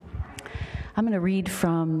I'm going to read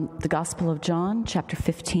from the Gospel of John, chapter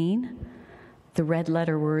 15, the red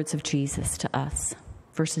letter words of Jesus to us,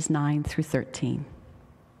 verses 9 through 13.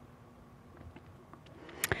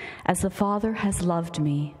 As the Father has loved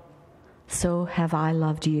me, so have I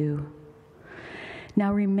loved you.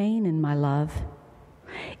 Now remain in my love.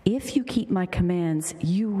 If you keep my commands,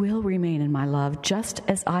 you will remain in my love, just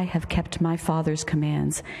as I have kept my Father's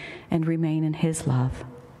commands and remain in his love.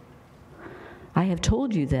 I have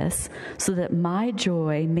told you this so that my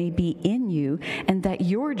joy may be in you and that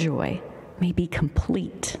your joy may be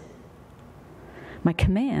complete. My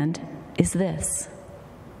command is this: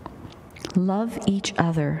 love each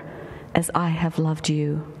other as I have loved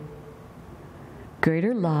you.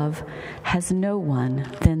 Greater love has no one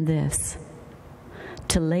than this,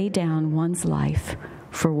 to lay down one's life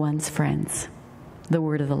for one's friends. The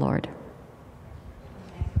word of the Lord.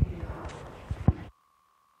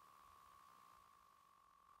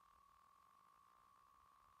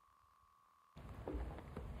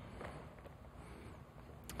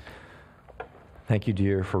 Thank you,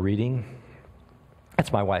 dear, for reading.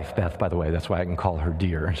 That's my wife, Beth, by the way. That's why I can call her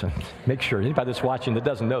dear. So make sure anybody that's watching that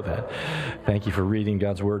doesn't know that. Thank you for reading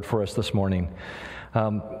God's word for us this morning.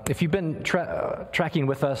 If you've been tracking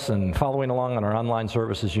with us and following along on our online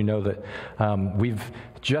services, you know that we've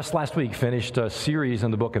just last week finished a series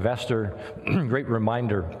in the book of Esther. Great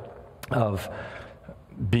reminder of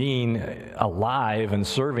being alive and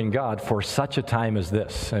serving God for such a time as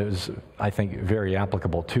this. It was, I think, very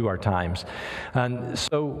applicable to our times. And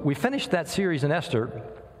so we finished that series in Esther,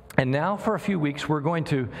 and now for a few weeks we're going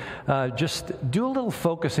to just do a little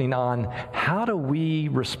focusing on how do we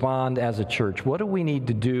respond as a church? What do we need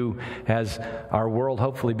to do as our world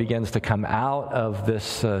hopefully begins to come out of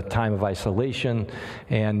this time of isolation?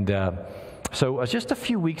 And so just a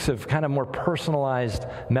few weeks of kind of more personalized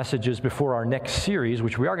messages before our next series,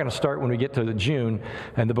 which we are going to start when we get to June,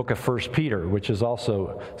 and the book of 1 Peter, which is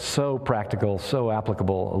also so practical, so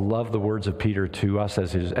applicable. I love the words of Peter to us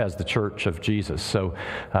as the church of Jesus. So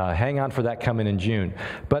hang on for that coming in June.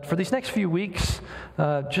 But for these next few weeks,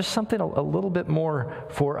 just something a little bit more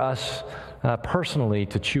for us personally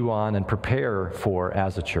to chew on and prepare for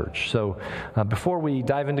as a church. So before we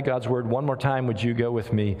dive into God's word, one more time, would you go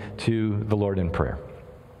with me to the Lord in prayer?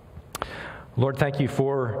 Lord, thank you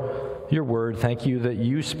for your word. Thank you that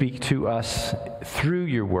you speak to us through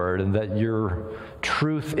your word and that your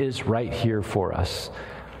truth is right here for us.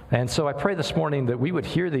 And so I pray this morning that we would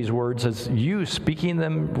hear these words as you speaking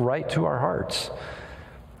them right to our hearts,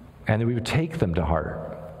 and that we would take them to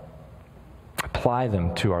heart, apply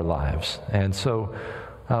them to our lives. And so,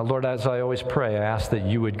 Lord, as I always pray, I ask that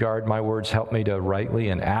you would guard my words, help me to rightly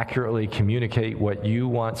and accurately communicate what you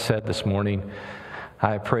want said this morning.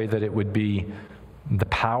 I pray that it would be the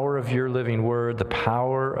power of your living word, the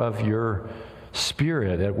power of your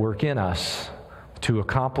Spirit at work in us to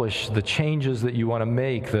accomplish the changes that you want to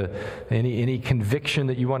make, any conviction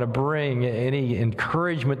that you want to bring, any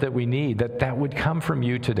encouragement that we need, that would come from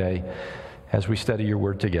you today as we study your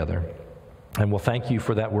word together. And we'll thank you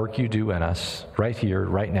for that work you do in us right here,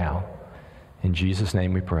 right now. In Jesus'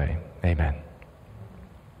 name we pray. Amen.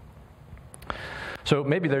 So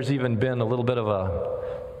maybe there's even been a little bit of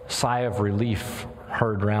a sigh of relief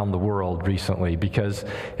heard around the world recently, because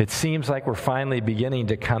it seems like we're finally beginning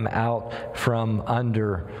to come out from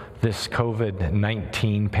under this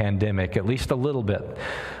COVID-19 pandemic, at least a little bit.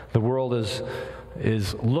 The world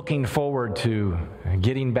is looking forward to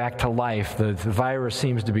getting back to life. The virus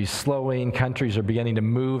seems to be slowing. Countries are beginning to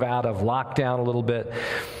move out of lockdown a little bit.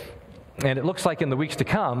 And it looks like in the weeks to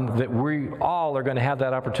come that we all are going to have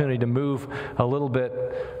that opportunity to move a little bit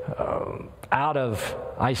out of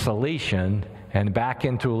isolation and back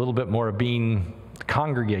into a little bit more of being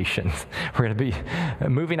congregation. We're going to be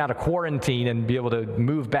moving out of quarantine and be able to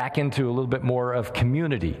move back into a little bit more of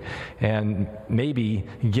community, and maybe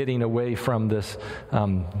getting away from this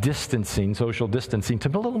social distancing to a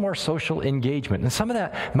little more social engagement. And some of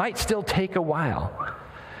that might still take a while,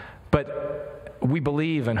 but we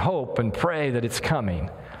believe and hope and pray that it's coming.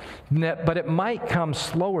 But it might come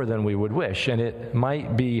slower than we would wish, and it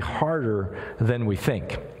might be harder than we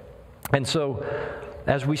think. And so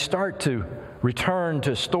as we start to return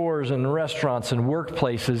to stores and restaurants and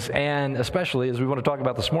workplaces, and especially, as we want to talk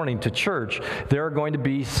about this morning, to church, there are going to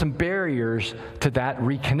be some barriers to that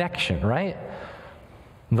reconnection, right?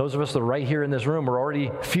 And those of us that are right here in this room are already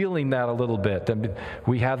feeling that a little bit.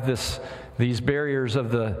 We have these barriers of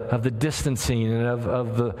the distancing and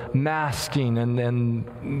of the masking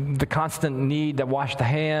and the constant need to wash the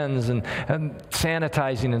hands and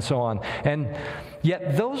sanitizing and so on. And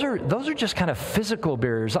yet those are just kind of physical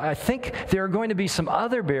barriers. I think there are going to be some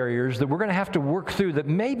other barriers that we're going to have to work through that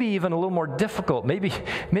may be even a little more difficult, maybe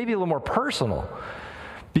a little more personal.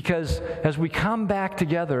 Because as we come back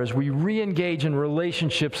together, as we re-engage in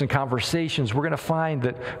relationships and conversations, we're going to find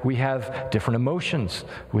that we have different emotions,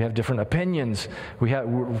 we have different opinions, we've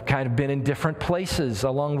kind of been in different places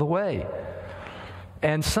along the way.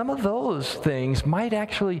 And some of those things might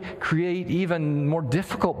actually create even more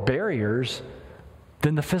difficult barriers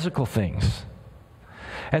than the physical things.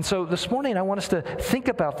 And so this morning, I want us to think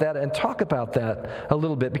about that and talk about that a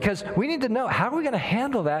little bit, because we need to know, how are we going to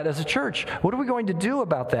handle that as a church? What are we going to do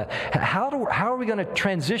about that? How are we going to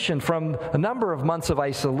transition from a number of months of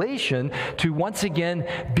isolation to once again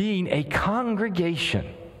being a congregation?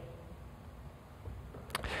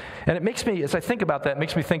 And it makes me, as I think about that, it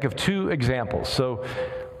makes me think of two examples. So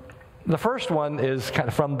the first one is kind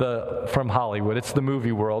of from Hollywood. It's the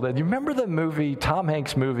movie world. And you remember the movie, Tom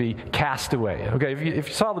Hanks' movie, Castaway? Okay, if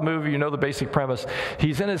you saw the movie, you know the basic premise.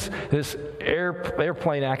 He's in this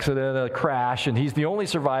airplane accident, a crash, and he's the only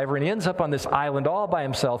survivor, and he ends up on this island all by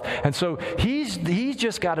himself. And so he's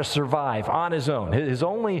just got to survive on his own. His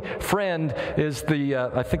only friend is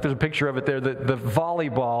I think there's a picture of it there, the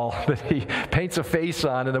volleyball that he paints a face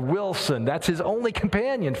on, and the Wilson. That's his only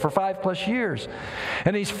companion for 5+ years.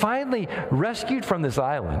 And he's finally rescued from this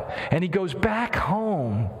island, and he goes back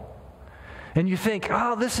home, and you think,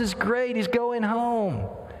 oh, this is great, he's going home.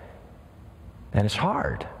 And it's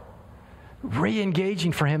hard.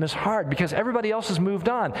 Re-engaging for him is hard because everybody else has moved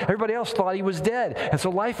on. Everybody else thought he was dead. And so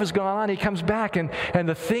life has gone on. He comes back, and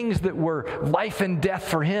the things that were life and death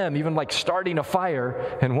for him, even like starting a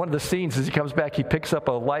fire, and one of the scenes as he comes back, he picks up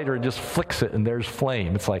a lighter and just flicks it, and there's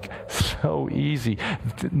flame. It's like so easy.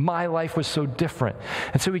 My life was so different.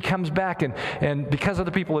 And so he comes back, and because other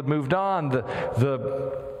people had moved on,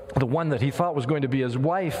 the one that he thought was going to be his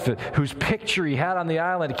wife, whose picture he had on the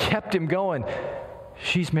island, kept him going.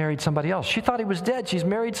 She's married somebody else. She thought he was dead. She's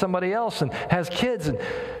married somebody else and has kids. And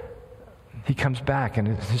he comes back, and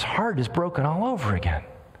his heart is broken all over again.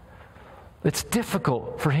 It's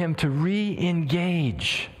difficult for him to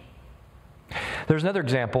re-engage. There's another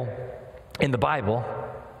example in the Bible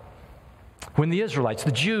when the Israelites,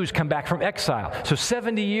 the Jews, come back from exile. So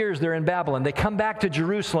 70 years they're in Babylon. They come back to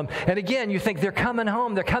Jerusalem. And again, you think they're coming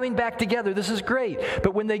home. They're coming back together. This is great.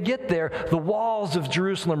 But when they get there, the walls of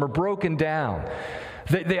Jerusalem are broken down.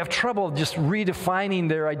 They have trouble just redefining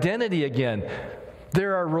their identity again.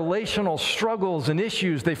 There are relational struggles and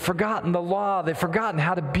issues. They've forgotten the law. They've forgotten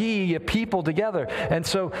how to be a people together. And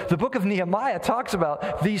so the book of Nehemiah talks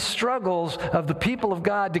about these struggles of the people of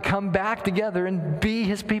God to come back together and be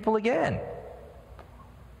his people again.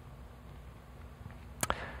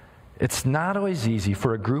 It's not always easy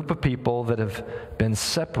for a group of people that have been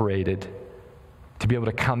separated to be able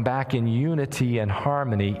to come back in unity and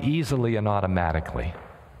harmony easily and automatically.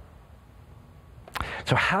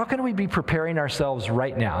 So how can we be preparing ourselves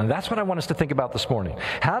right now? And that's what I want us to think about this morning.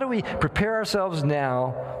 How do we prepare ourselves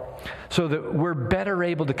now so that we're better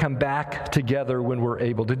able to come back together when we're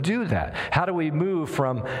able to do that? How do we move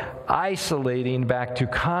from isolating back to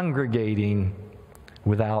congregating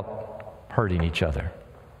without hurting each other?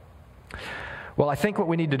 Well, I think what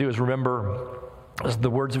we need to do is remember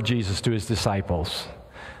the words of Jesus to his disciples.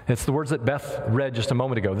 It's the words that Beth read just a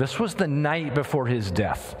moment ago. This was the night before his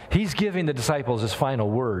death. He's giving the disciples his final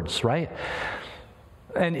words, right?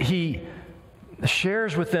 And he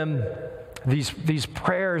shares with them these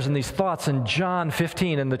prayers and these thoughts in John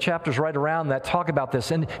 15, and the chapters right around that talk about this.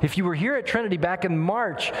 And if you were here at Trinity back in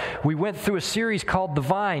March, we went through a series called The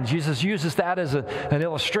Vine. Jesus uses that as an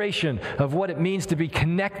illustration of what it means to be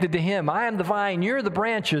connected to him. I am the vine, you're the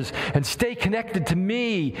branches, and stay connected to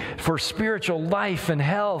me for spiritual life and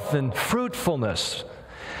health and fruitfulness.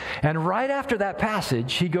 And right after that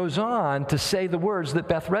passage, he goes on to say the words that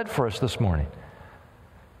Beth read for us this morning.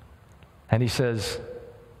 And he says,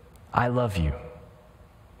 I love you,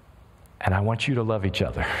 and I want you to love each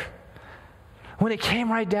other. When it came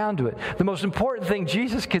right down to it, the most important thing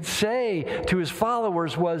Jesus could say to his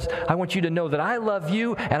followers was, I want you to know that I love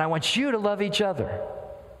you, and I want you to love each other.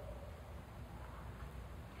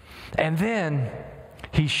 And then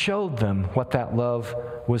he showed them what that love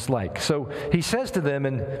was like. So he says to them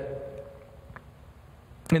in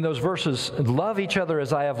those verses, love each other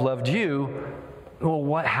as I have loved you.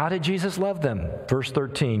 Well, how did Jesus love them? Verse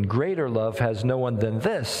 13, greater love has no one than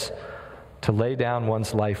this, to lay down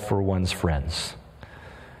one's life for one's friends.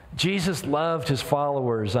 Jesus loved his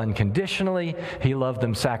followers unconditionally. He loved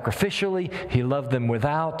them sacrificially. He loved them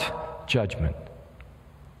without judgment.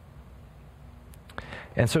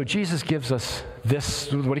 And so Jesus gives us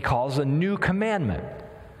this, what he calls a new commandment,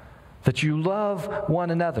 that you love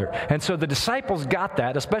one another. And so the disciples got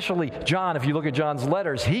that, especially John. If you look at John's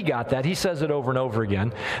letters, he got that. He says it over and over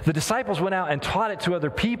again. The disciples went out and taught it to other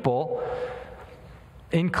people,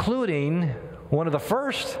 including one of the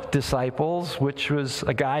first disciples, which was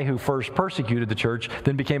a guy who first persecuted the church,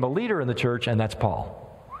 then became a leader in the church, and that's Paul.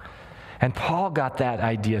 And Paul got that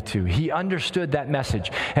idea too. He understood that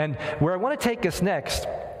message. And where I want to take us next,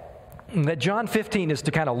 that John 15 is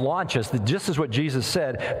to kind of launch us, that just as what Jesus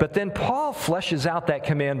said, but then Paul fleshes out that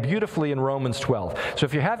command beautifully in Romans 12. So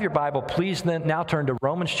if you have your Bible, please then now turn to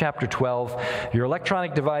Romans chapter 12. Your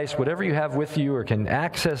electronic device, whatever you have with you or can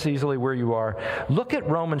access easily where you are, look at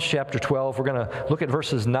Romans chapter 12. We're going to look at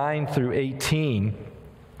verses 9 through 18.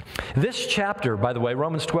 This chapter, by the way,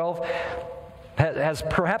 Romans 12, has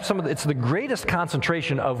perhaps it's the greatest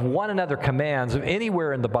concentration of one another commands of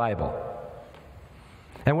anywhere in the Bible.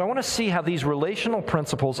 And we want to see how these relational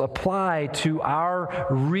principles apply to our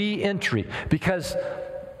re-entry. Because,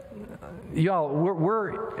 y'all,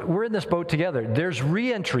 we're in this boat together. There's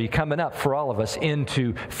re-entry coming up for all of us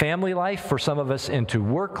into family life, for some of us into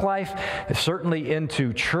work life, certainly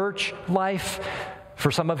into church life,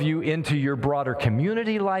 for some of you into your broader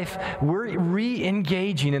community life. We're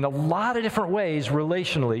re-engaging in a lot of different ways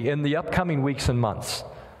relationally in the upcoming weeks and months.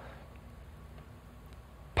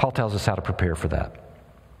 Paul tells us how to prepare for that.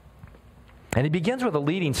 And he begins with a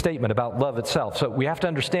leading statement about love itself. So we have to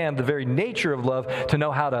understand the very nature of love to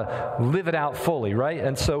know how to live it out fully, right?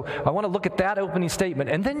 And so I want to look at that opening statement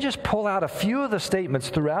and then just pull out a few of the statements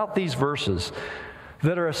throughout these verses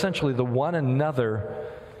that are essentially the one another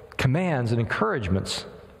commands and encouragements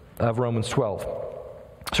of Romans 12.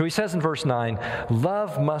 So he says in verse 9,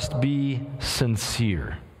 love must be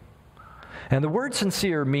sincere. And the word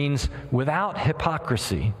sincere means without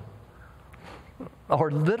hypocrisy. Or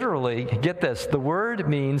literally, get this, the word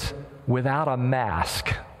means without a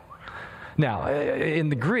mask. Now, in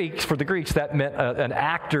the Greeks, for the Greeks, that meant an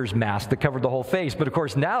actor's mask that covered the whole face. But of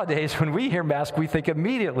course, nowadays, when we hear mask, we think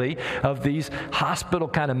immediately of these hospital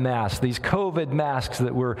kind of masks, these COVID masks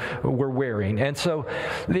that we're wearing. And so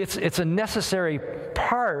it's a necessary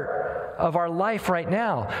part of our life right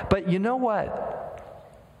now. But you know what?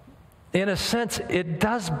 In a sense, it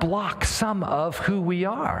does block some of who we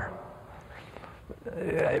are.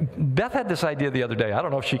 Beth had this idea the other day. I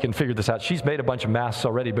don't know if she can figure this out. She's made a bunch of masks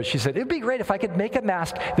already, but she said, it'd be great if I could make a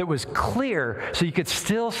mask that was clear so you could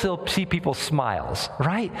still see people's smiles,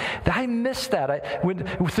 right? I miss that.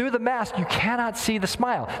 Through the mask, you cannot see the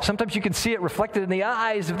smile. Sometimes you can see it reflected in the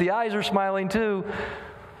eyes if the eyes are smiling too.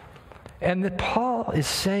 And that Paul is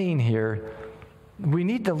saying here, we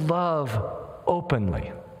need to love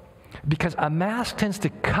openly. Because a mask tends to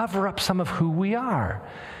cover up some of who we are.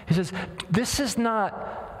 He says, this is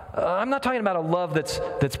not, I'm not talking about a love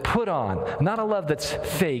that's put on, not a love that's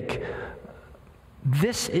fake.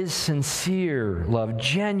 This is sincere love,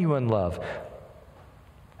 genuine love.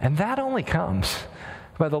 And that only comes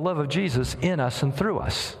by the love of Jesus in us and through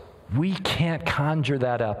us. We can't conjure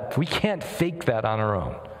that up. We can't fake that on our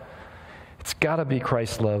own. It's got to be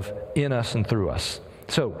Christ's love in us and through us.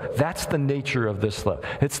 So that's the nature of this love.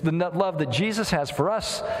 It's the love that Jesus has for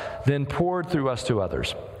us, then poured through us to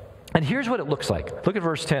others. And here's what it looks like. Look at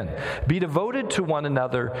verse 10. Be devoted to one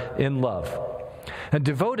another in love. And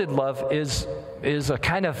devoted love is a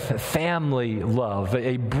kind of family love,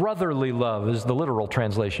 a brotherly love is the literal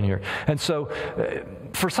translation here. And so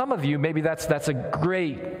for some of you, maybe that's a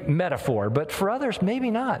great metaphor, but for others,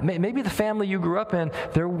 maybe not. Maybe the family you grew up in,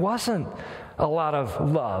 there wasn't a lot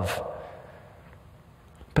of love.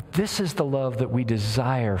 But this is the love that we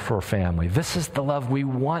desire for family. This is the love we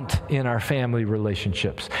want in our family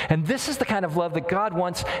relationships. And this is the kind of love that God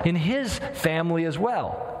wants in His family as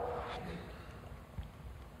well.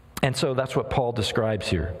 And so that's what Paul describes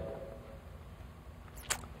here.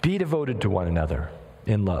 Be devoted to one another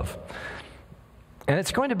in love. And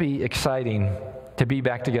it's going to be exciting to be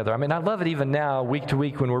back together. I mean, I love it even now, week to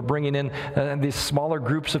week, when we're bringing in these smaller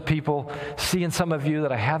groups of people, seeing some of you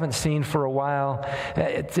that I haven't seen for a while.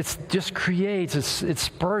 It just creates, it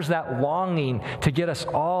spurs that longing to get us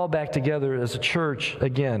all back together as a church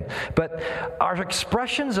again. But our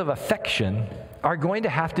expressions of affection are going to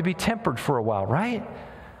have to be tempered for a while, right?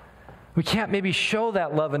 We can't maybe show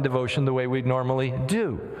that love and devotion the way we normally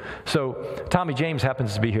do. So Tommy James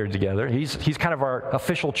happens to be here together. He's kind of our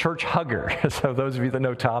official church hugger, so those of you that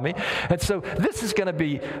know Tommy. And so this is going to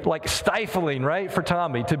be like stifling, right, for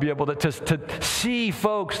Tommy to be able to see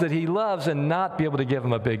folks that he loves and not be able to give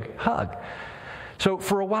them a big hug. So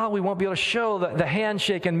for a while, we won't be able to show the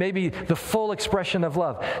handshake and maybe the full expression of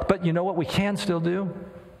love. But you know what we can still do?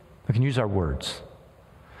 We can use our words.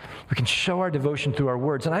 We can show our devotion through our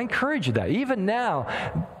words. And I encourage you that. Even now,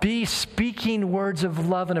 be speaking words of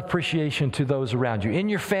love and appreciation to those around you, in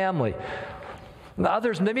your family.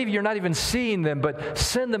 Others, maybe you're not even seeing them, but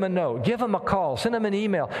send them a note. Give them a call. Send them an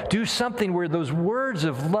email. Do something where those words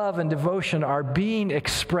of love and devotion are being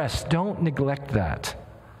expressed. Don't neglect that.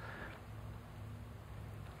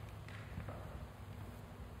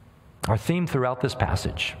 Our theme throughout this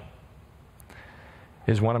passage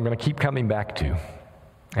is one I'm going to keep coming back to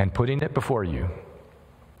and putting it before you,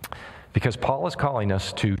 because Paul is calling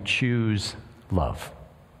us to choose love.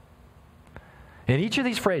 In each of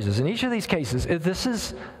these phrases, in each of these cases, this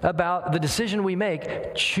is about the decision we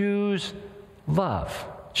make. Choose love.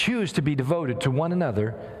 Choose to be devoted to one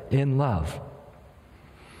another in love.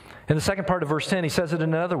 In the second part of verse 10, he says it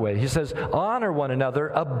in another way. He says, honor one another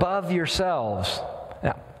above yourselves.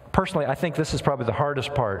 Now, personally, I think this is probably the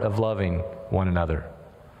hardest part of loving one another.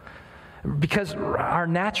 Because our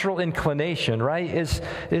natural inclination, right,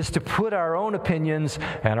 is to put our own opinions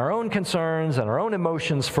and our own concerns and our own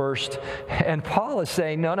emotions first. And Paul is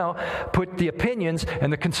saying, no, put the opinions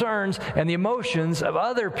and the concerns and the emotions of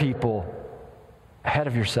other people ahead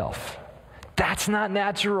of yourself. That's not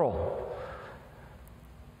natural.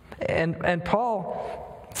 And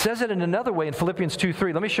Paul says it in another way in Philippians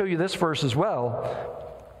 2:3. Let me show you this verse as well.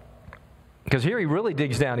 Because here he really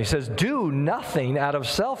digs down. He says, do nothing out of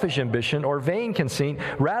selfish ambition or vain conceit.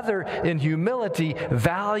 Rather, in humility,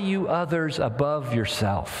 value others above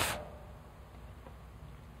yourself.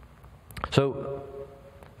 So,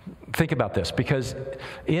 think about this. Because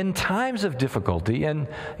in times of difficulty, and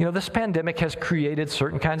this pandemic has created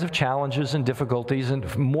certain kinds of challenges and difficulties,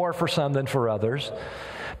 and more for some than for others.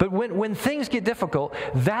 But when things get difficult,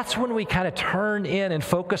 that's when we kind of turn in and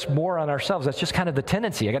focus more on ourselves. That's just kind of the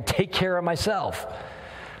tendency. I got to take care of myself.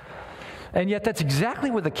 And yet that's exactly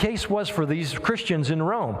what the case was for these Christians in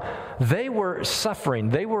Rome. They were suffering.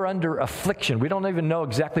 They were under affliction. We don't even know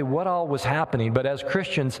exactly what all was happening, but as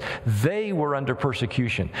Christians, they were under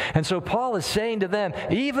persecution. And so Paul is saying to them,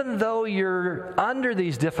 even though you're under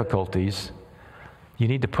these difficulties, you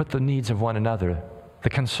need to put the needs of one another, the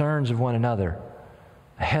concerns of one another,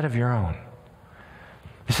 ahead of your own.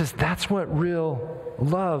 He says that's what real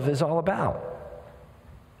love is all about.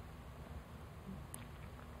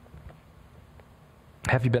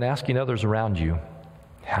 Have you been asking others around you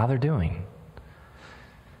how they're doing?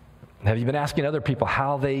 Have you been asking other people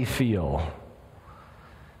how they feel?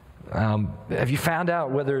 Have you found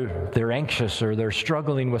out whether they're anxious or they're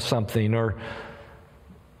struggling with something or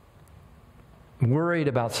worried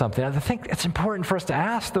about something? I think it's important for us to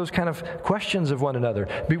ask those kind of questions of one another.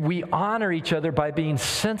 We honor each other by being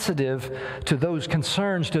sensitive to those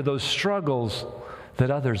concerns, to those struggles that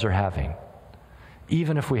others are having,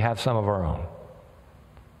 even if we have some of our own.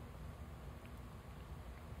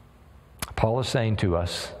 Paul is saying to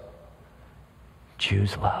us,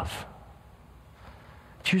 choose love.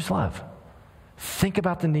 Choose love. Think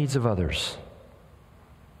about the needs of others.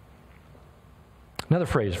 Another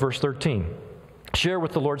phrase, verse 13. Share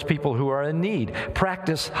with the Lord's people who are in need.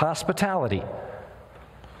 Practice hospitality.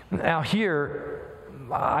 Now here,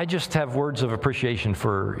 I just have words of appreciation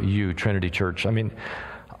for you, Trinity Church. I mean,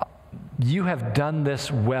 you have done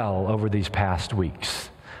this well over these past weeks.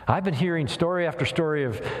 I've been hearing story after story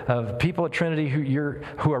of people at Trinity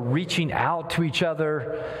who are reaching out to each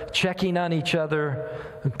other, checking on each other,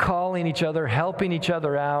 calling each other, helping each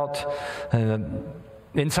other out, and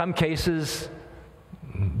in some cases,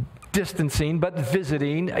 distancing, but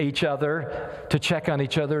visiting each other to check on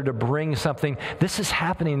each other, to bring something. This is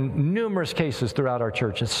happening in numerous cases throughout our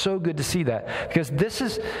church. It's so good to see that, because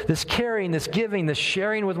this caring, this giving, this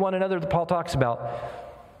sharing with one another that Paul talks about,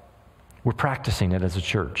 we're practicing it as a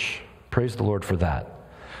church. Praise the Lord for that.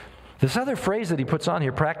 This other phrase that he puts on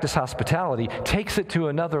here, practice hospitality, takes it to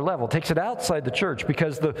another level, takes it outside the church,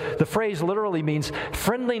 because the phrase literally means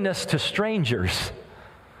friendliness to strangers.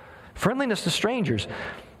 Friendliness to strangers.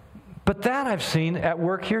 But that I've seen at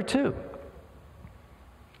work here too.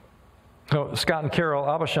 So Scott and Carol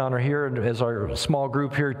Abashan are here as our small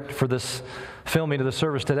group here for this filming of the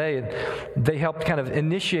service today. And they helped kind of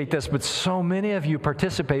initiate this, but so many of you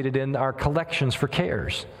participated in our collections for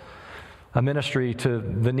CARES. a ministry to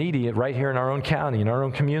the needy right here in our own county, in our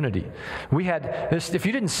own community. We had this, if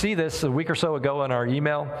you didn't see this a week or so ago on our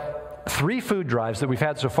email, 3 food drives that we've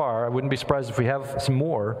had so far. I wouldn't be surprised if we have some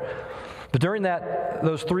more. But during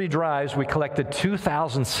those 3 drives, we collected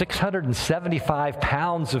 2,675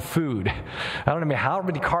 pounds of food. I don't know how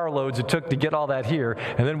many carloads it took to get all that here,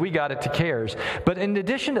 and then we got it to CARES. But in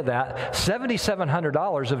addition to that,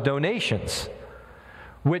 $7,700 of donations,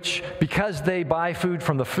 which, because they buy food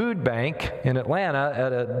from the food bank in Atlanta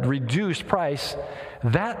at a reduced price,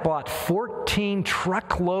 that bought 14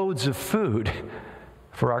 truckloads of food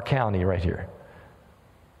for our county right here.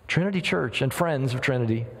 Trinity Church and Friends of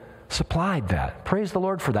Trinity supplied that. Praise the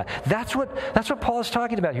Lord for that. That's what Paul is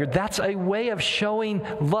talking about here. That's a way of showing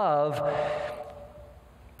love.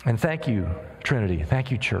 And thank you, Trinity.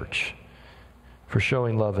 Thank you, church, for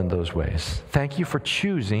showing love in those ways. Thank you for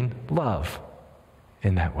choosing love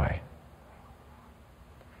in that way.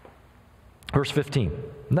 Verse 15,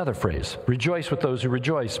 another phrase. Rejoice with those who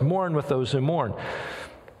rejoice. Mourn with those who mourn.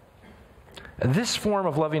 This form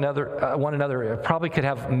of loving one another probably could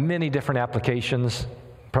have many different applications,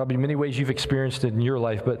 probably many ways you've experienced it in your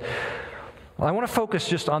life, but I want to focus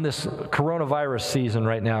just on this coronavirus season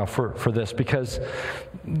right now for this, because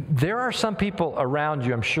there are some people around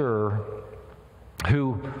you, I'm sure,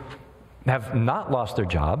 who have not lost their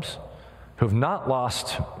jobs, who have not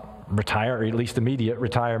lost or at least immediate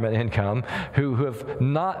retirement income, who have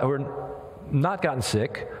not gotten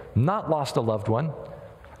sick, not lost a loved one.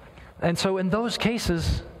 And so in those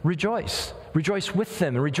cases, rejoice. Rejoice with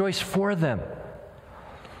them and rejoice for them.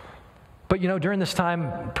 But during this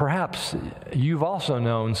time, perhaps you've also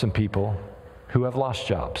known some people who have lost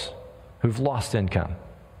jobs, who've lost income,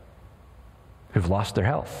 who've lost their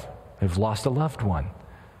health, who've lost a loved one.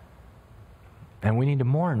 And we need to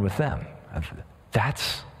mourn with them.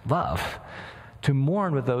 That's love, to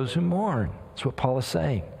mourn with those who mourn. That's what Paul is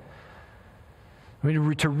saying. I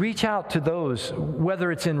mean, to reach out to those,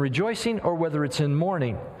 whether it's in rejoicing or whether it's in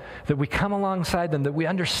mourning, that we come alongside them, that we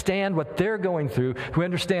understand what they're going through, we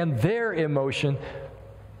understand their emotion,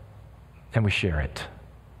 and we share it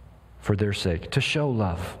for their sake, to show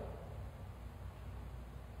love.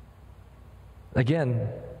 Again,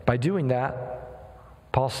 by doing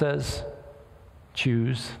that, Paul says,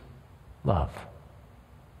 choose love.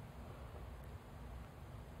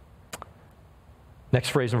 Next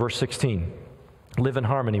phrase in verse 16. Live in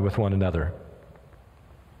harmony with one another.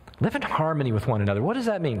 Live in harmony with one another. What does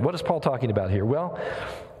that mean? What is Paul talking about here? Well,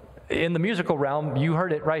 in the musical realm, you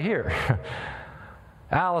heard it right here.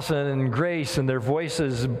 Allison and Grace and their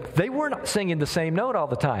voices, they weren't singing the same note all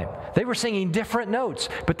the time. They were singing different notes,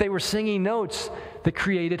 but they were singing notes that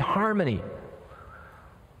created harmony.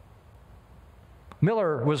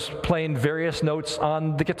 Miller was playing various notes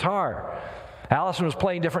on the guitar. Allison was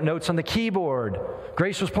playing different notes on the keyboard.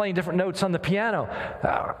 Grace was playing different notes on the piano.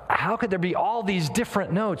 How could there be all these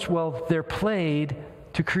different notes? Well, they're played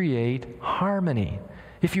to create harmony.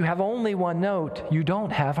 If you have only one note, you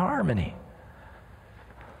don't have harmony.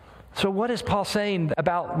 So what is Paul saying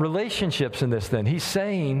about relationships in this then? He's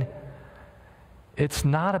saying it's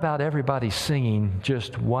not about everybody singing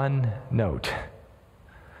just one note.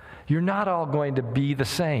 You're not all going to be the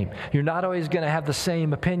same. You're not always going to have the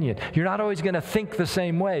same opinion. You're not always going to think the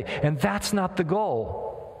same way. And that's not the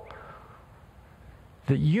goal.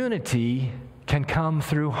 The unity can come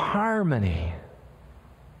through harmony.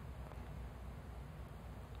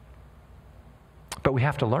 But we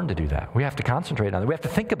have to learn to do that. We have to concentrate on it. We have to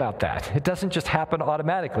think about that. It doesn't just happen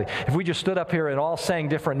automatically. If we just stood up here and all sang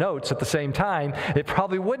different notes at the same time, it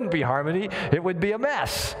probably wouldn't be harmony. It would be a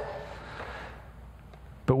mess.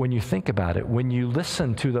 But when you think about it, when you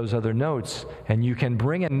listen to those other notes and you can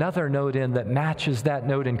bring another note in that matches that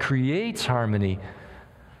note and creates harmony,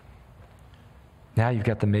 now you've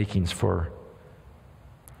got the makings for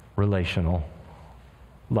relational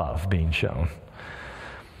love being shown.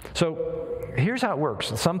 So here's how it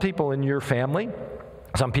works. Some people in your family,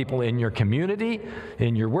 some people in your community,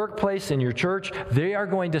 in your workplace, in your church, they are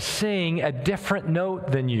going to sing a different note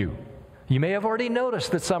than you. You may have already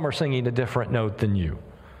noticed that some are singing a different note than you.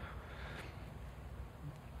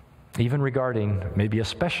 Even regarding, maybe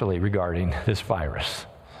especially regarding this virus.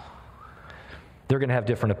 They're going to have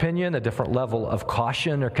different opinion, a different level of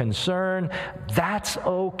caution or concern. That's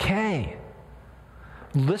okay.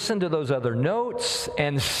 Listen to those other notes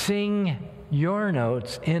and sing your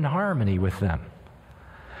notes in harmony with them.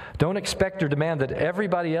 Don't expect or demand that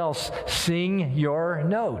everybody else sing your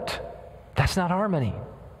note. That's not harmony.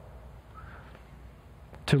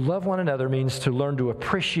 To love one another means to learn to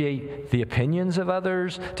appreciate the opinions of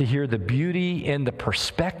others, to hear the beauty in the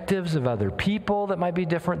perspectives of other people that might be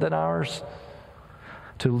different than ours.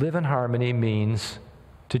 To live in harmony means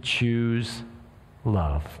to choose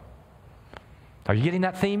love. Are you getting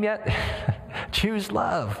that theme yet? Choose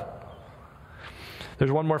love.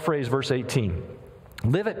 There's one more phrase, verse 18.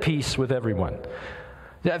 Live at peace with everyone.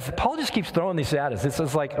 Paul just keeps throwing these at us.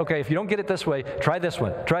 It's like, okay, if you don't get it this way, try this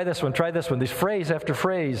one, try this one, try this one. These phrase after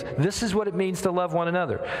phrase. This is what it means to love one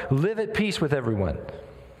another. Live at peace with everyone.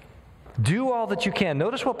 Do all that you can.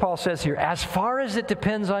 Notice what Paul says here, as far as it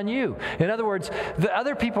depends on you. In other words, the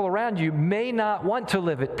other people around you may not want to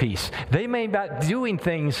live at peace. They may not be doing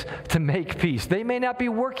things to make peace. They may not be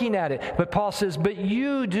working at it. But Paul says, but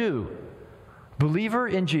you do. Believer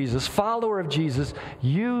in Jesus, follower of Jesus,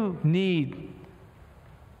 you need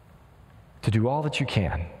to do all that you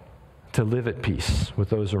can to live at peace with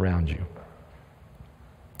those around you.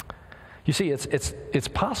 You see, it's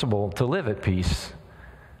possible to live at peace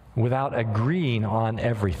without agreeing on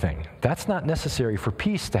everything. That's not necessary for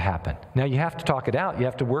peace to happen. Now, you have to talk it out. You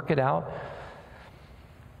have to work it out.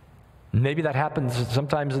 Maybe that happens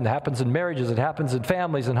sometimes. It happens in marriages. It happens in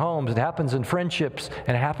families and homes. It happens in friendships.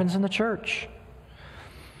 And it happens in the church.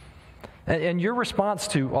 And your response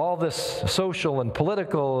to all this social and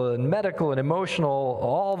political and medical and emotional,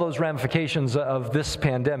 all those ramifications of this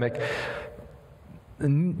pandemic,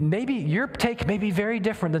 maybe your take may be very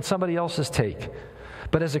different than somebody else's take.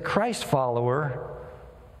 But as a Christ follower,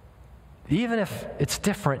 even if it's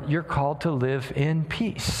different, you're called to live in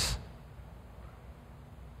peace.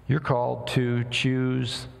 You're called to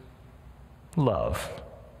choose love.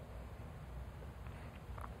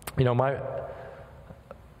 You know,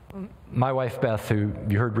 my wife, Beth, who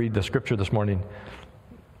you heard read the scripture this morning,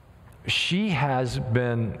 she has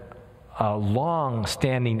been a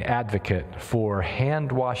long-standing advocate for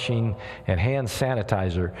hand washing and hand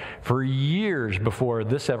sanitizer for years before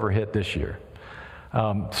this ever hit this year.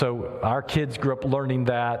 So our kids grew up learning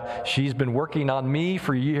that. She's been working on me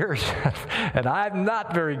for years, and I'm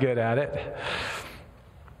not very good at it.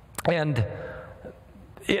 And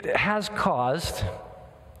it has caused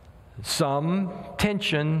some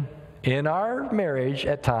tension in our marriage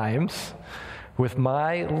at times with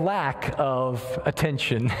my lack of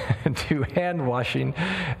attention to hand washing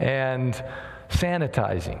and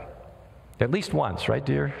sanitizing. At least once, right,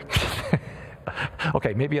 dear?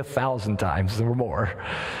 Okay, maybe 1,000 times or more.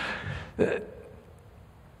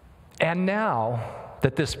 And now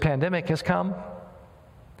that this pandemic has come,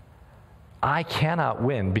 I cannot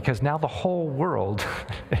win because now the whole world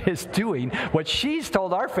is doing what she's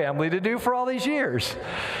told our family to do for all these years.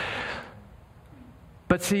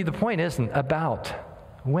 But see, the point isn't about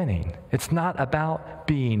winning. It's not about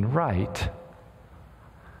being right.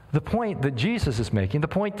 The point that Jesus is making, the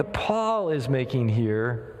point that Paul is making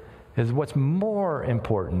here, is what's more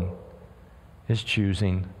important is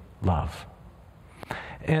choosing love.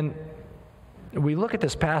 And we look at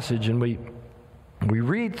this passage and we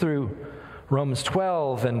read through Romans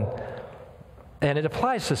 12 and it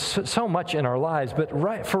applies to so much in our lives. But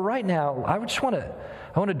for right now, I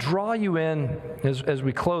want to draw you in, as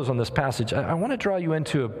we close on this passage, I want to draw you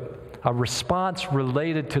into a response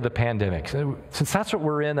related to the pandemic. Since that's what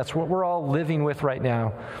we're in, that's what we're all living with right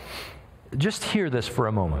now, just hear this for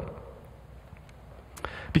a moment.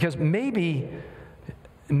 Because maybe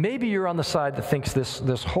you're on the side that thinks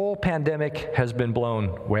this whole pandemic has been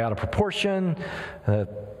blown way out of proportion,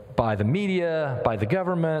 by the media, by the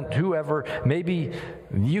government, whoever. Maybe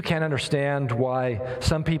you can't understand why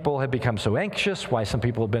some people have become so anxious, why some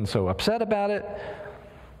people have been so upset about it.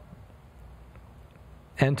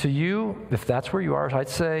 And to you, if that's where you are, I'd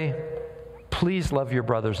say, please love your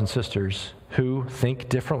brothers and sisters who think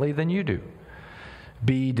differently than you do.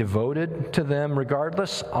 Be devoted to them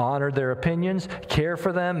regardless, honor their opinions, care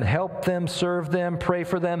for them, help them, serve them, pray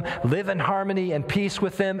for them, live in harmony and peace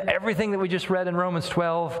with them. Everything that we just read in Romans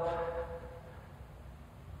 12,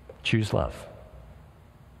 choose love.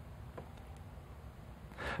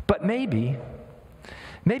 But maybe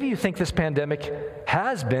you think this pandemic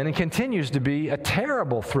has been and continues to be a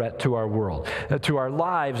terrible threat to our world, to our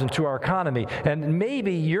lives and to our economy. And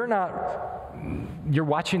maybe you're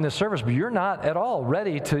watching this service, but you're not at all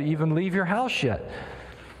ready to even leave your house yet.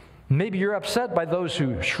 Maybe you're upset by those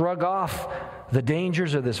who shrug off the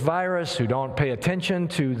dangers of this virus, who don't pay attention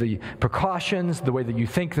to the precautions the way that you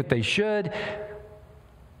think that they should.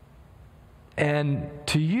 And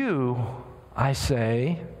to you, I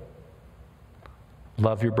say,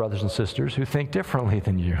 love your brothers and sisters who think differently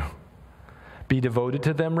than you. Be devoted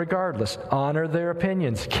to them regardless. Honor their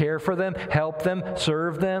opinions. Care for them. Help them.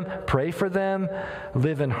 Serve them. Pray for them.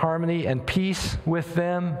 Live in harmony and peace with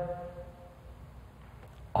them.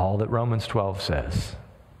 All that Romans 12 says.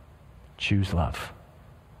 Choose love.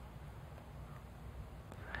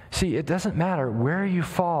 See, it doesn't matter where you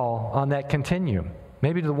fall on that continuum.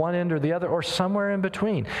 Maybe to the one end or the other, or somewhere in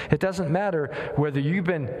between. It doesn't matter whether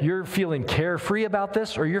you're feeling carefree about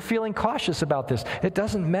this or you're feeling cautious about this. It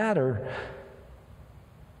doesn't matter.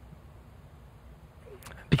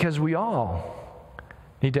 Because we all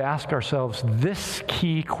need to ask ourselves this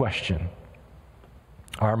key question.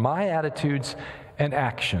 Are my attitudes and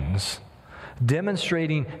actions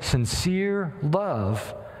demonstrating sincere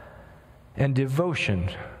love and devotion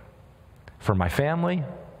for my family,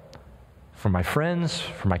 for my friends,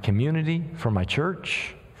 for my community, for my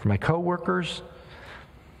church, for my coworkers?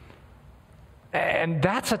 And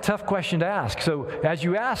that's a tough question to ask. So as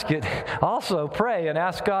you ask it, also pray and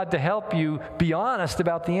ask God to help you be honest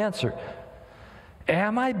about the answer.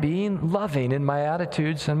 Am I being loving in my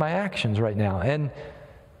attitudes and my actions right now? And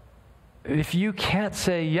if you can't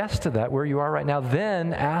say yes to that where you are right now,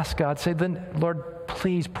 then ask God, say, then, Lord,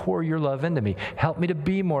 please pour your love into me. Help me to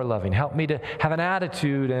be more loving. Help me to have an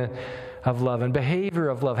attitude of love and behavior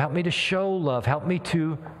of love. Help me to show love. Help me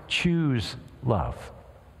to choose love.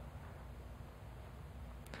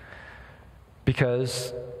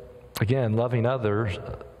 Because, again, loving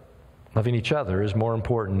each other is more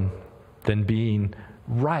important than being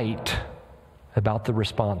right about the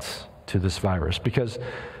response to this virus. Because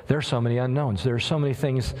there are so many unknowns. There are so many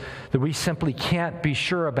things that we simply can't be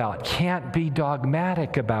sure about, can't be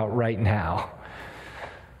dogmatic about right now.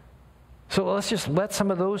 So let's just let some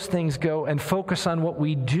of those things go and focus on what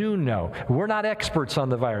we do know. We're not experts on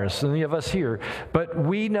the virus, any of us here, but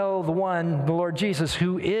we know the one, the Lord Jesus,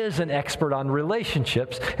 who is an expert on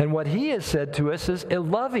relationships. And what he has said to us is,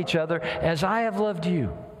 love each other as I have loved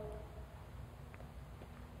you.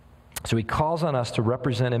 So he calls on us to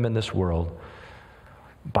represent him in this world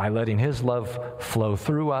by letting his love flow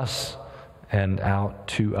through us and out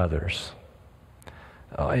to others.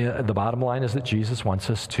 The bottom line is that Jesus wants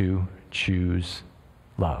us to choose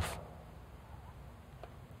love.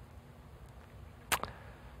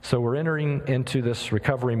 So we're entering into this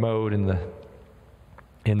recovery mode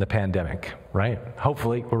in the pandemic, right?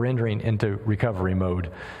 Hopefully we're entering into recovery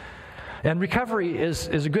mode. And recovery is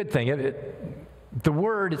a good thing. The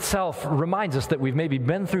word itself reminds us that we've maybe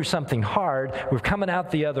been through something hard, we're coming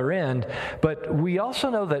out the other end, but we also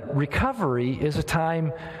know that recovery is a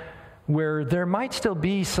time where there might still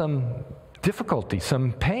be some difficulty,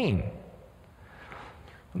 some pain.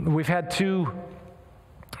 We've had two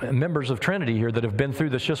members of Trinity here that have been through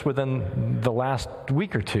this just within the last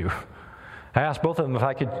week or two. I asked both of them if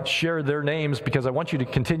I could share their names because I want you to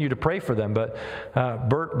continue to pray for them. But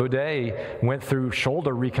Bert Boudet went through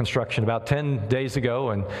shoulder reconstruction about 10 days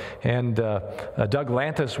ago, and Doug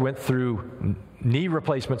Lantis went through knee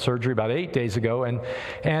replacement surgery about 8 days ago,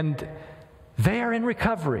 and they are in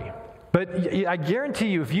recovery. But I guarantee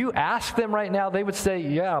you, if you ask them right now, they would say,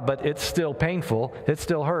 yeah, but it's still painful. It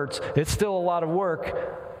still hurts. It's still a lot of work.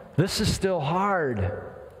 This is still hard.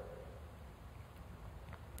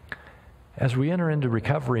 As we enter into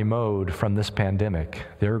recovery mode from this pandemic,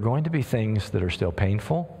 there are going to be things that are still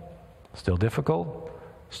painful, still difficult,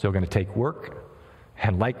 still going to take work.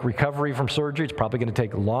 And like recovery from surgery, it's probably going to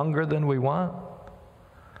take longer than we want.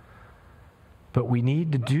 But we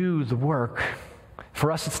need to do the work.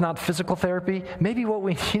 For us, it's not physical therapy. Maybe what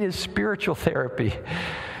we need is spiritual therapy.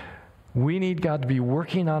 We need God to be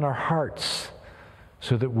working on our hearts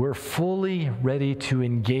so that we're fully ready to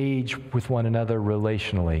engage with one another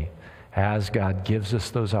relationally as God gives us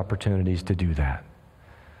those opportunities to do that,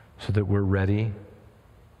 so that we're ready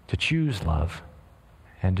to choose love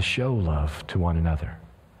and to show love to one another.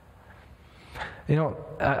 You know,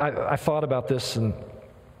 I thought about this, and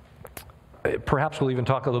perhaps we'll even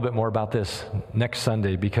talk a little bit more about this next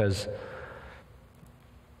Sunday, because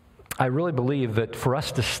I really believe that for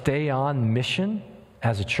us to stay on mission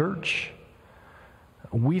as a church,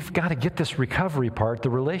 we've got to get this recovery part, the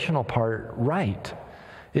relational part, right.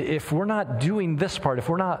 If we're not doing this part, if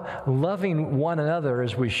we're not loving one another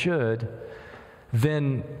as we should,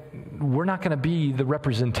 then we're not going to be the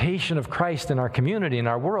representation of Christ in our community, in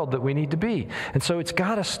our world that we need to be. And so it's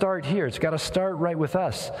got to start here. It's got to start right with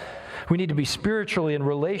us. We need to be spiritually and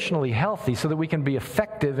relationally healthy so that we can be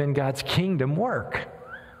effective in God's kingdom work.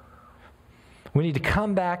 We need to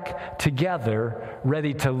come back together,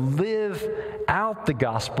 ready to live out the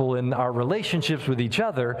gospel in our relationships with each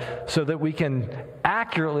other so that we can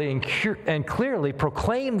accurately and clearly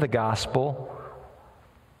proclaim the gospel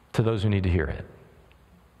to those who need to hear it.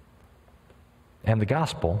 And the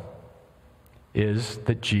gospel is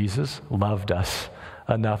that Jesus loved us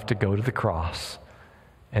enough to go to the cross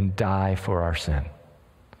and die for our sin.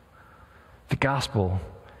 The gospel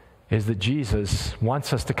is that Jesus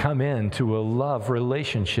wants us to come into a love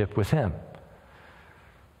relationship with him.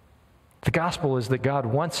 The gospel is that God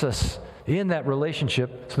wants us in that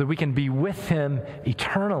relationship so that we can be with him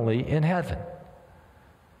eternally in heaven.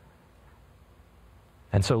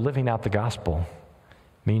 And so living out the gospel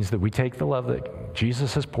means that we take the love that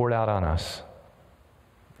Jesus has poured out on us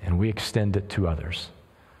and we extend it to others.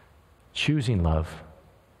 Choosing love,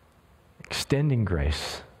 extending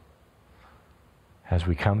grace as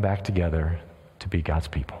we come back together to be God's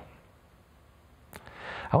people.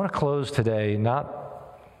 I want to close today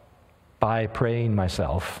not by praying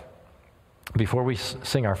myself. Before we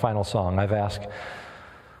sing our final song, I've asked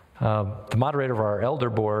the moderator of our elder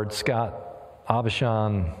board, Scott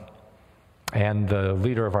Abishan, and the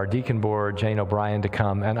leader of our deacon board, Jane O'Brien, to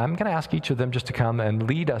come. And I'm going to ask each of them just to come and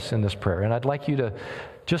lead us in this prayer. And I'd like you to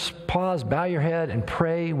just pause, bow your head, and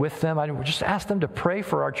pray with them. I just ask them to pray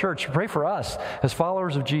for our church, pray for us as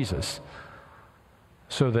followers of Jesus,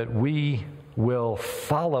 so that we will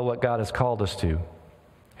follow what God has called us to,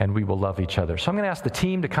 and we will love each other. So I'm going to ask the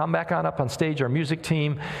team to come back on up on stage, our music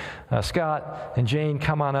team. Scott and Jane,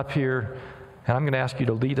 come on up here. And I'm going to ask you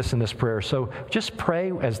to lead us in this prayer. So just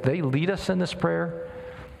pray as they lead us in this prayer,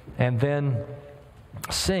 and then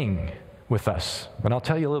sing with us. And I'll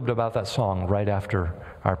tell you a little bit about that song right after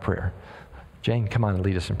our prayer. Jane, come on and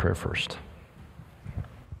lead us in prayer first.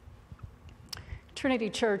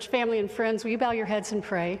 Trinity Church, family and friends, will you bow your heads and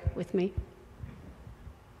pray with me?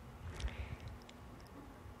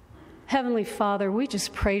 Heavenly Father, we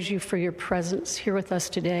just praise you for your presence here with us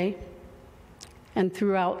today and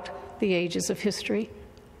throughout the ages of history.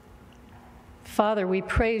 Father, we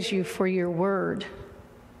praise you for your word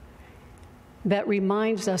that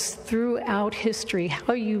reminds us throughout history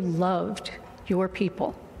how you loved your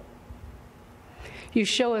people. You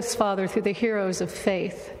show us, Father, through the heroes of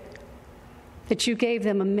faith, that you gave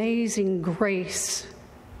them amazing grace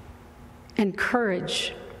and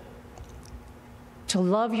courage to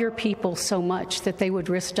love your people so much that they would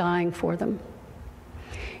risk dying for them.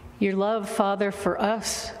 Your love, Father, for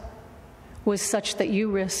us was such that you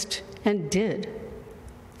risked and did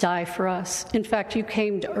die for us. In fact, you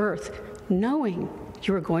came to earth knowing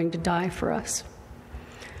you were going to die for us.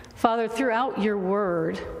 Father, throughout your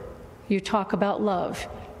word, you talk about love.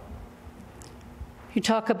 You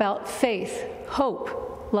talk about faith,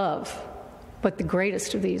 hope, love, but the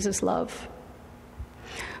greatest of these is love.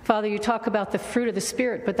 Father, you talk about the fruit of the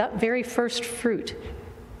Spirit, but that very first fruit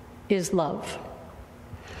is love.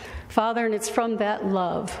 Father, and it's from that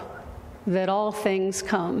love that all things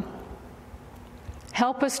come.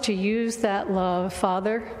 Help us to use that love,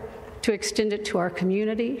 Father, to extend it to our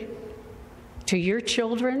community, to your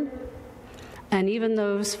children, and even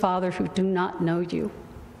those, Father, who do not know you.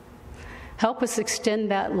 Help us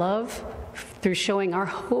extend that love through showing our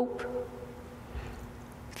hope,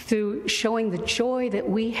 through showing the joy that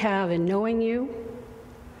we have in knowing you,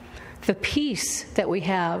 the peace that we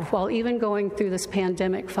have while even going through this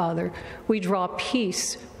pandemic, Father. We draw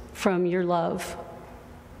peace from your love.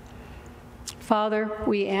 Father,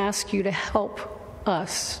 we ask you to help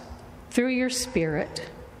us through your Spirit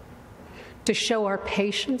to show our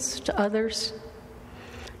patience to others,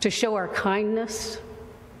 to show our kindness,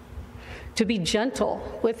 to be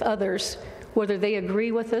gentle with others, whether they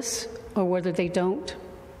agree with us or whether they don't.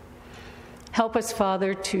 Help us,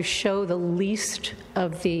 Father, to show the least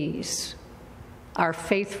of these, our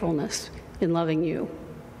faithfulness in loving you.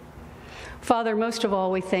 Father, most of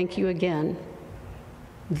all, we thank you again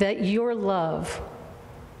that your love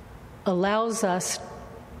allows us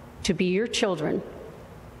to be your children,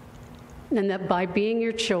 and that by being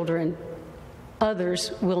your children,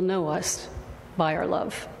 others will know us by our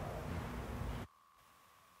love.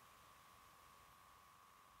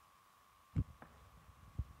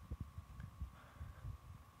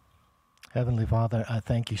 Heavenly Father, I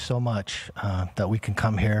thank you so much that we can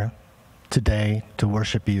come here today to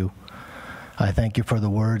worship you. I thank you for the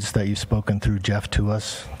words that you've spoken through Jeff to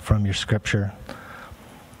us from your scripture.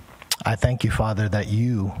 I thank you, Father, that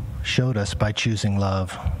you showed us by choosing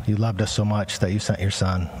love. You loved us so much that you sent your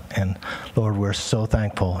Son. And Lord, we're so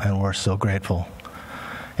thankful and we're so grateful.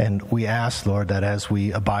 And we ask, Lord, that as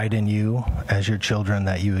we abide in you as your children,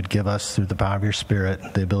 that you would give us, through the power of your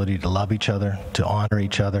Spirit, the ability to love each other, to honor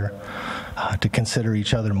each other, to consider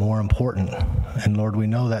each other more important. And Lord, we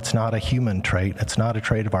know that's not a human trait. It's not a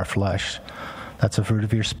trait of our flesh. That's a fruit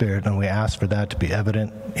of your Spirit, and we ask for that to be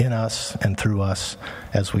evident in us and through us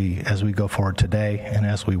as we go forward today and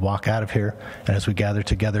as we walk out of here and as we gather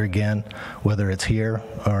together again, whether it's here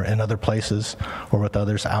or in other places or with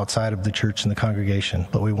others outside of the church and the congregation.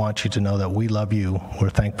 But we want you to know that we love you. We're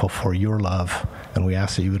thankful for your love, and we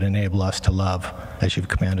ask that you would enable us to love as you've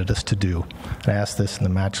commanded us to do. And I ask this in the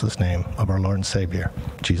matchless name of our Lord and Savior,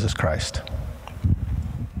 Jesus Christ.